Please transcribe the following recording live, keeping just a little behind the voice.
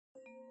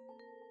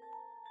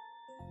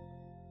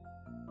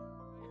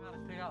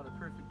out the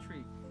perfect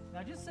tree.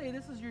 Now just say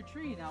this is your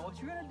tree. Now what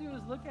you're gonna do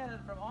is look at it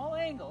from all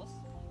angles.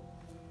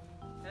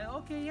 And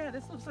okay, yeah,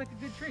 this looks like a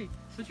good tree.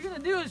 So what you're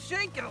gonna do is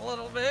shake it a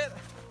little bit.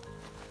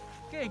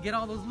 Okay, get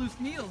all those loose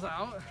needles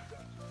out.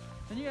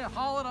 Then you're gonna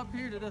haul it up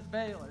here to this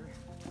baler.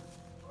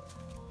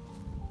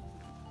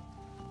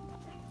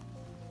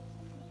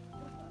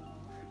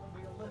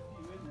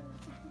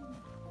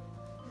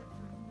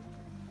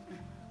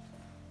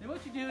 Then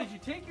what you do is you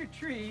take your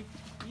tree,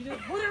 you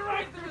just put it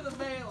right through the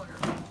baler.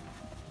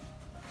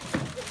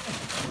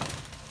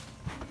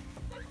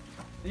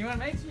 Then you want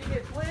to make sure you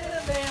get plenty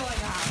of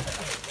baling out.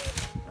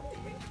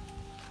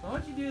 So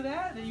once you do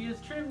that, then you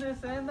just trim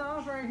this end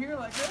off right here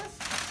like this.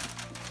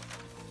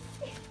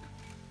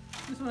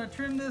 Just want to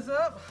trim this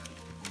up.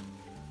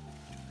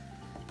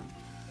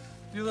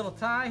 Do a little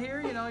tie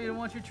here, you know, you don't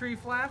want your tree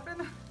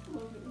flapping.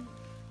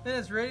 Then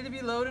it's ready to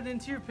be loaded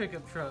into your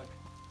pickup truck.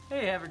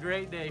 Hey, have a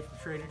great day from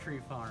Schrader Tree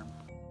Farm.